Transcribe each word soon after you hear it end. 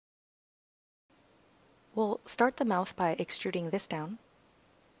We'll start the mouth by extruding this down.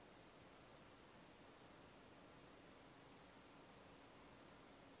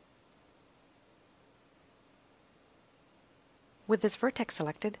 With this vertex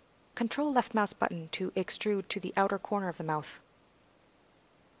selected, control left mouse button to extrude to the outer corner of the mouth.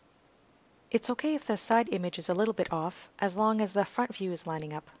 It's okay if the side image is a little bit off, as long as the front view is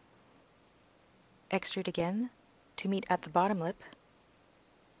lining up. Extrude again to meet at the bottom lip.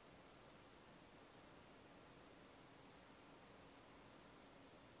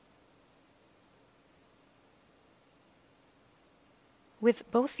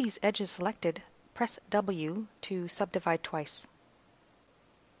 With both these edges selected, press W to subdivide twice.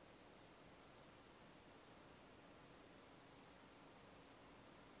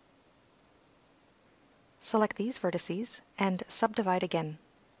 Select these vertices and subdivide again.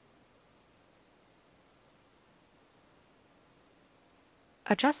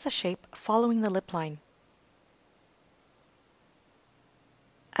 Adjust the shape following the lip line.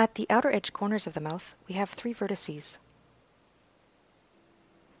 At the outer edge corners of the mouth, we have 3 vertices.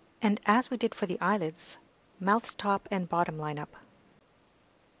 And as we did for the eyelids, mouth's top and bottom line up.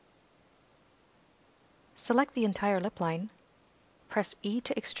 Select the entire lip line, press E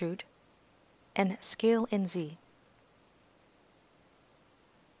to extrude, and scale in Z.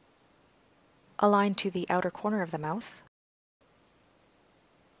 Align to the outer corner of the mouth.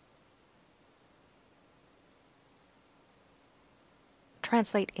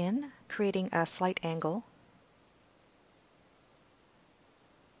 Translate in, creating a slight angle.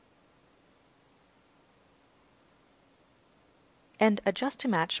 And adjust to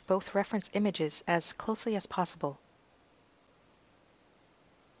match both reference images as closely as possible.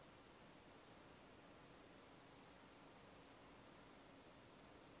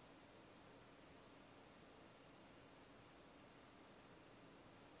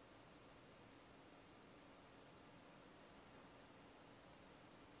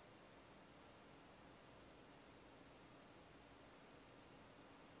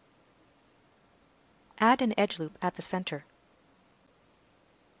 Add an edge loop at the center.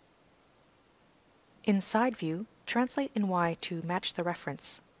 In side view, translate in Y to match the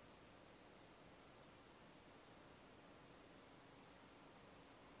reference.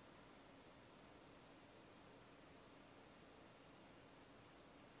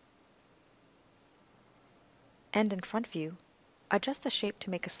 And in front view, adjust the shape to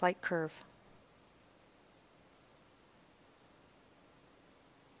make a slight curve.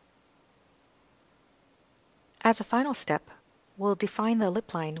 As a final step, we'll define the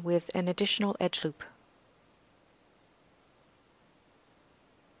lip line with an additional edge loop.